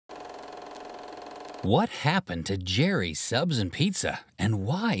What happened to Jerry's Subs and Pizza, and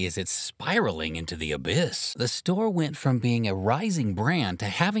why is it spiraling into the abyss? The store went from being a rising brand to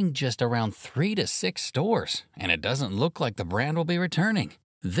having just around 3 to 6 stores, and it doesn't look like the brand will be returning.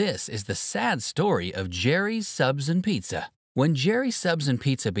 This is the sad story of Jerry's Subs and Pizza. When Jerry's Subs and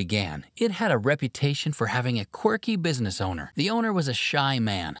Pizza began, it had a reputation for having a quirky business owner. The owner was a shy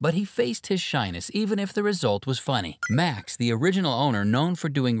man, but he faced his shyness even if the result was funny. Max, the original owner known for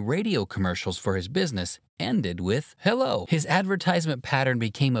doing radio commercials for his business, ended with "hello." His advertisement pattern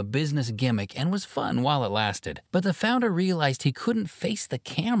became a business gimmick and was fun while it lasted. But the founder realized he couldn't face the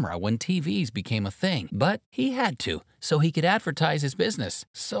camera when TVs became a thing. But he had to, so he could advertise his business.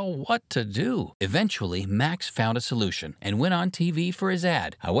 So what to do? Eventually, Max found a solution and went on TV for his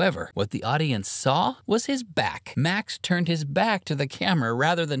ad. However, what the audience saw was his back. Max turned his back to the camera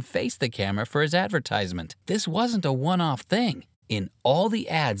rather than face the camera for his advertisement. This wasn't a one-off thing. In all the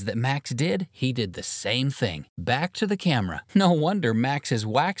ads that Max did, he did the same thing. Back to the camera. No wonder Max's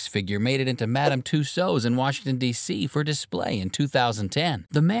wax figure made it into Madame Tussauds in Washington, D.C. for display in 2010.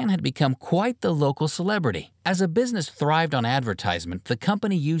 The man had become quite the local celebrity. As a business thrived on advertisement, the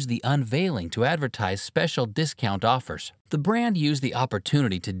company used the unveiling to advertise special discount offers. The brand used the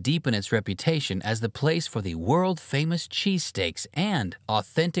opportunity to deepen its reputation as the place for the world-famous cheesesteaks and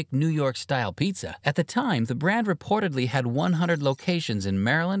authentic New York-style pizza. At the time, the brand reportedly had 100 locations in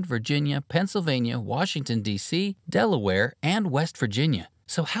Maryland, Virginia, Pennsylvania, Washington, D.C., Delaware, and West Virginia.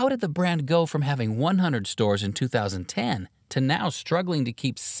 So how did the brand go from having 100 stores in 2010 to now struggling to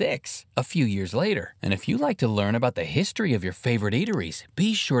keep 6 a few years later? And if you like to learn about the history of your favorite eateries,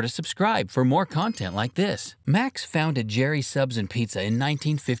 be sure to subscribe for more content like this. Max founded Jerry's Subs and Pizza in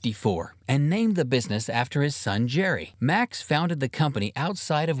 1954 and named the business after his son Jerry. Max founded the company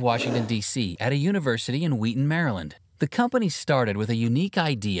outside of Washington, D.C. at a university in Wheaton, Maryland. The company started with a unique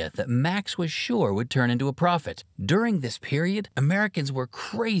idea that Max was sure would turn into a profit. During this period, Americans were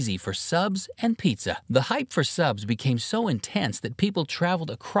crazy for subs and pizza. The hype for subs became so intense that people traveled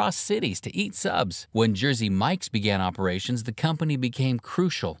across cities to eat subs. When Jersey Mike's began operations, the company became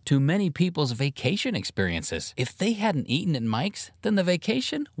crucial to many people's vacation experiences. If they hadn't eaten at Mike's, then the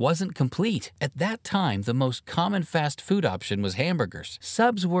vacation wasn't complete. At that time, the most common fast food option was hamburgers.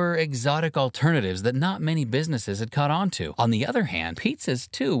 Subs were exotic alternatives that not many businesses had caught onto. On the other hand, pizzas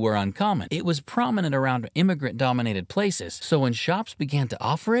too were uncommon. It was prominent around immigrant-dominated places, so when shops began to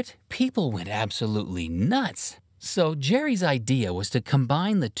offer it, people went absolutely nuts. So Jerry's idea was to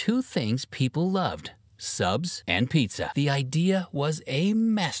combine the two things people loved: subs and pizza. The idea was a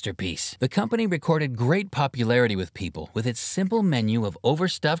masterpiece. The company recorded great popularity with people with its simple menu of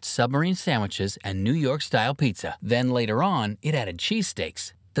overstuffed submarine sandwiches and New York-style pizza. Then later on, it added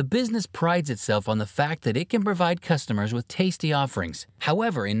cheesesteaks. The business prides itself on the fact that it can provide customers with tasty offerings.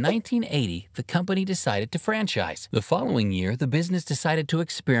 However, in 1980, the company decided to franchise. The following year, the business decided to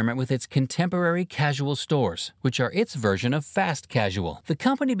experiment with its contemporary casual stores, which are its version of fast casual. The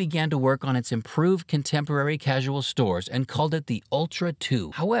company began to work on its improved contemporary casual stores and called it the Ultra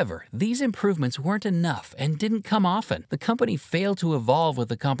 2. However, these improvements weren't enough and didn't come often. The company failed to evolve with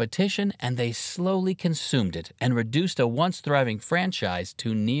the competition, and they slowly consumed it and reduced a once thriving franchise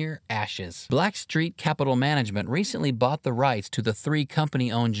to near ashes. Blackstreet Capital Management recently bought the rights to the 3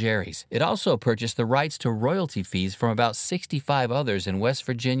 company-owned Jerry's. It also purchased the rights to royalty fees from about 65 others in West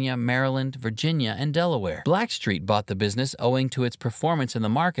Virginia, Maryland, Virginia, and Delaware. Blackstreet bought the business owing to its performance in the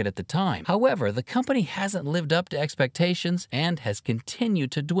market at the time. However, the company hasn't lived up to expectations and has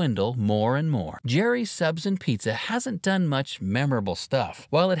continued to dwindle more and more. Jerry's Subs and Pizza hasn't done much memorable stuff.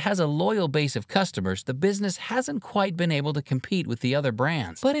 While it has a loyal base of customers, the business hasn't quite been able to compete with the other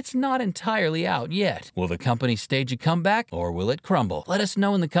brands. But it's not entirely out yet. Will the company stage a comeback, or will it crumble? Let us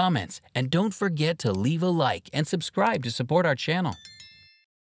know in the comments, and don't forget to leave a like and subscribe to support our channel.